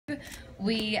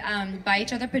we buy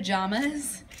each other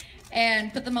pajamas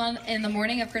and put them on in the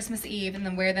morning of Christmas Eve and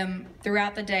then wear them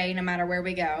throughout the day no matter where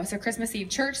we go. So Christmas Eve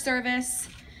church service.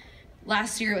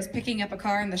 Last year it was picking up a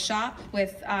car in the shop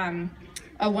with a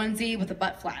onesie with a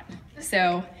butt flap.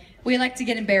 So we like to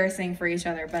get embarrassing for each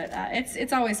other, but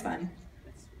it's always fun.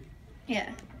 Yeah.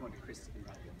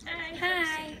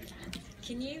 Hi.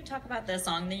 Can you talk about the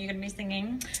song that you're going to be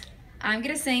singing? I'm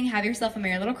going to sing Have Yourself a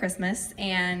Merry Little Christmas,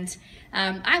 and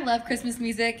I love Christmas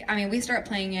music. I mean, we start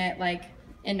playing it like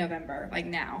in November, like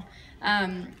now.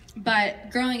 But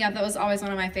growing up, that was always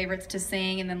one of my favorites to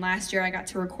sing, and then last year I got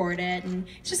to record it, and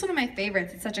it's just one of my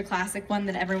favorites. It's such a classic one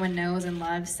that everyone knows and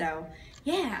loves, so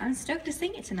yeah, I'm stoked to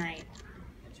sing it tonight.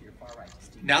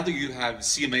 Now that you have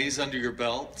CMAs under your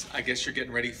belt, I guess you're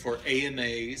getting ready for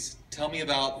AMAs. Tell me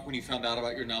about when you found out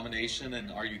about your nomination,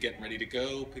 and are you getting ready to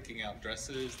go, picking out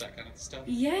dresses, that kind of stuff?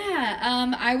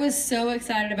 Yeah, I was so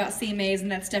excited about CMAs,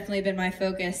 and that's definitely been my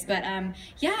focus. But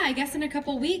yeah, I guess in a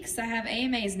couple weeks I have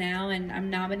AMAs now, and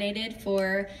I'm nominated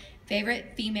for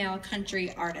Favorite Female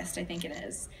Country Artist, I think it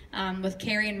is, with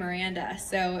Carrie and Miranda.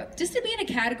 So just to be in a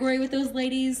category with those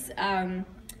ladies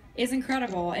is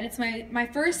incredible, and it's my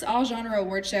first all-genre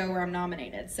award show where I'm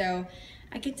nominated. So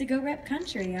I get to go rep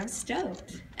country. I'm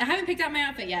stoked. I haven't picked out my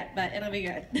outfit yet, but it'll be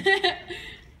good.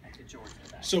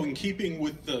 So in keeping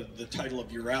with the title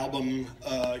of your album,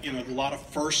 you know, a lot of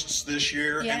firsts this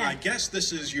year, yeah. And I guess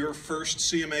this is your first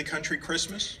CMA Country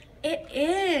Christmas? It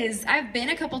is. I've been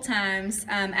a couple times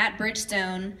at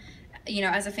Bridgestone, you know,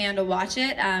 as a fan to watch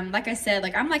it. Like I said,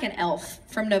 like I'm like an elf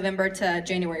from November to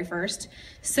January 1st.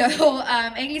 So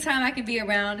anytime I can be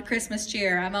around Christmas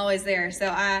cheer, I'm always there. So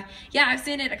yeah, I've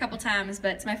seen it a couple times,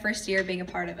 but it's my first year being a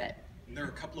part of it. And there are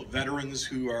a couple of veterans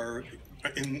who are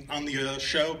on the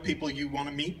show, people you want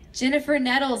to meet? Jennifer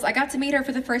Nettles, I got to meet her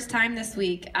for the first time this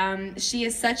week. She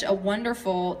is such a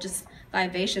wonderful, just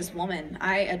vivacious woman.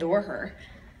 I adore her.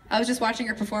 I was just watching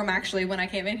her perform actually when I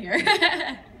came in here.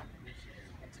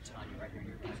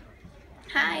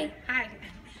 Hi. Hi.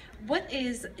 What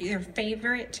is your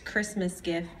favorite Christmas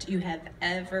gift you have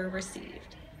ever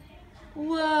received?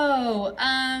 Whoa.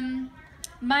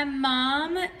 My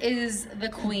mom is the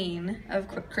queen of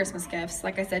Christmas gifts.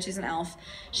 Like I said, she's an elf.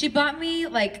 She's bought me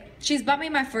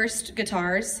my first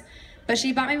guitars, but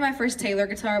she bought me my first Taylor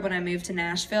guitar when I moved to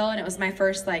Nashville, and it was my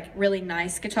first like really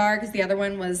nice guitar because the other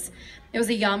one was a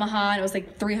Yamaha and it was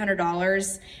like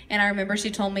 $300. And I remember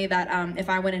she told me that if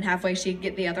I went in halfway, she'd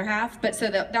get the other half. But so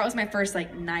that was my first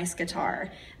like nice guitar.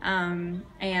 And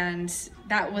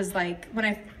that was like when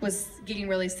I was getting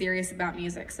really serious about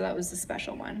music. So that was a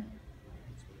special one.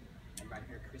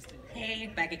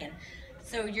 Hey, back again.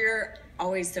 So you're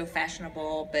always so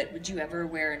fashionable, but would you ever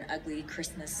wear an ugly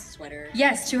Christmas sweater?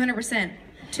 Yes, 200%.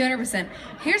 200%.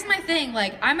 Here's my thing,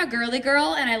 like, I'm a girly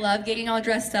girl and I love getting all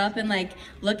dressed up and like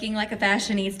looking like a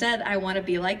fashionista. I want to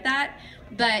be like that.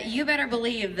 But you better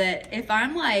believe that if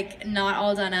I'm like not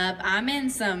all done up, I'm in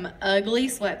some ugly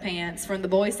sweatpants from the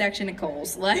boys section at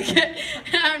Kohl's. Like,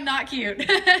 I'm not cute.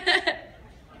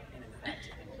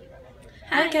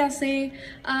 Hi, Kelsey.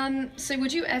 So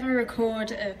would you ever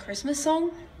record a Christmas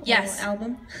song? Yes. Or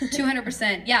album?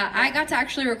 200%. Yeah, I got to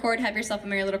actually record Have Yourself a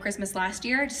Merry Little Christmas last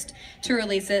year just to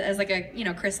release it as like a, you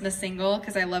know, Christmas single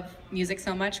because I love music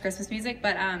so much, Christmas music.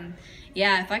 But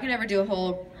yeah, if I could ever do a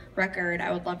whole record,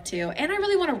 I would love to. And I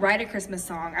really want to write a Christmas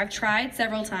song. I've tried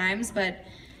several times, but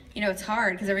you know, it's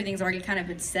hard because everything's already kind of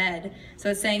been said. So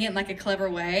it's saying it in like a clever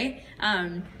way.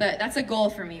 But that's a goal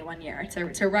for me one year,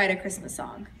 to write a Christmas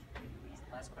song.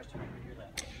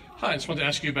 Hi, I just wanted to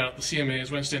ask you about the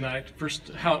CMAs Wednesday night. First,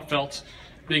 how it felt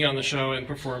being on the show and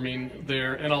performing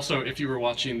there, and also if you were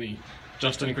watching the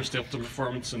Justin and Chris Stapleton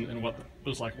performance and what it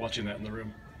was like watching that in the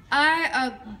room.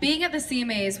 Being at the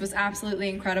CMAs was absolutely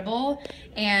incredible,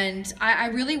 and I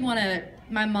really want to,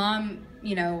 my mom,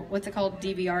 you know, what's it called,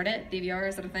 DVR'd it? DVR,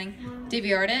 is that a thing?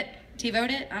 DVR'd it?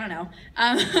 TiVo'd it? I don't know.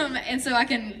 And so I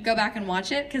can go back and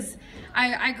watch it, because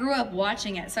I grew up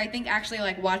watching it, so I think actually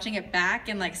like watching it back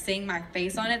and like seeing my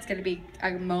face on it's gonna be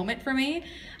a moment for me.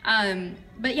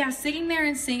 But yeah, sitting there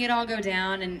and seeing it all go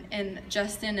down, and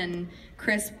Justin and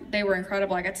Chris, they were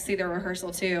incredible. I got to see their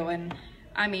rehearsal too, and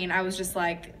I mean, I was just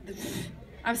like,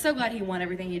 I'm so glad he won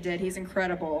everything he did. He's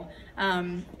incredible.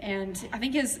 And I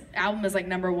think his album is like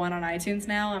 #1 on iTunes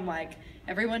now. I'm like,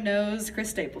 everyone knows Chris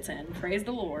Stapleton. Praise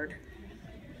the Lord.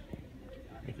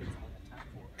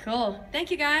 Cool.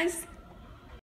 Thank you, guys.